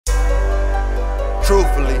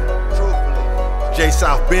Truthfully,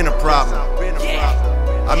 Souf been a problem.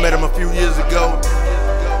 I met him a few years ago,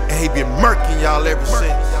 and he been murking y'all ever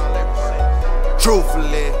since.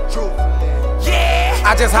 Truthfully.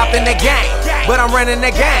 I just hopped in the game, but I'm running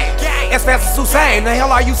the game. As fast as Souf, the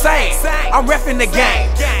hell are you saying? I'm reffing the game,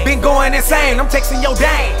 been going insane. I'm texting your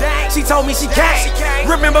dame. She told me she can't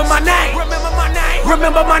remember my name.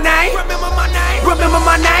 Remember my name. Remember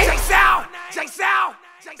my name.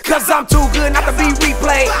 Cause I'm too good not to be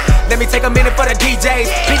replayed. Let me take a minute for the DJs.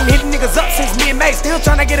 Been hitting niggas up since mid-May. Still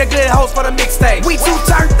trying to get a good host for the mixtape. We too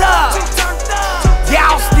turned up,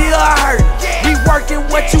 y'all still hurt. We working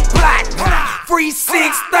what you plot. Free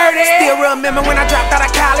 630. Still remember when I dropped out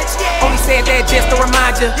of college? Only said that just to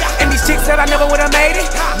remind you. And these chicks said I never would've made it.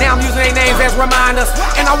 Now I'm using their names as reminders.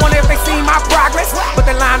 And I wonder if they see my progress. But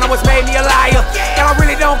the line always made me a liar. And I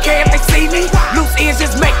really don't care if they see me. Loose ends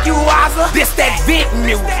just make you wiser. This that vent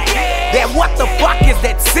music. That what the fuck is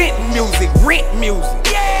that scent music? Rent music.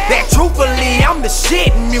 That truthfully I'm the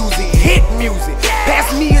shit music. Hit music. Pass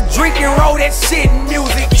me a drink and roll that shit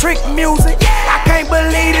music. Trick music. I can't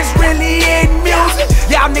believe this really is music.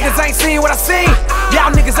 Y'all niggas ain't seen what I seen.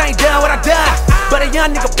 Y'all niggas ain't done what I done. But a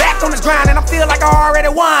young nigga back on his grind and I feel like I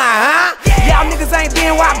already won, huh? Y'all niggas ain't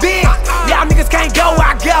been where I been. Y'all niggas can't go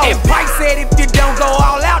where I go. And Pike said if you don't go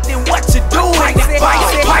all out, then what you doing?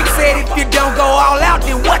 Pike said if you don't go all out,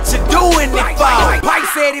 then what you doing it for? Pike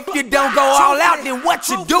said if you don't go all out, then what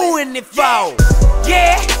you doing it for?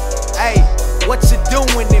 Yeah, hey, what you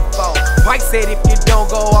doing it for? Pike said if you don't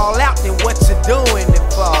go all out, then what you doing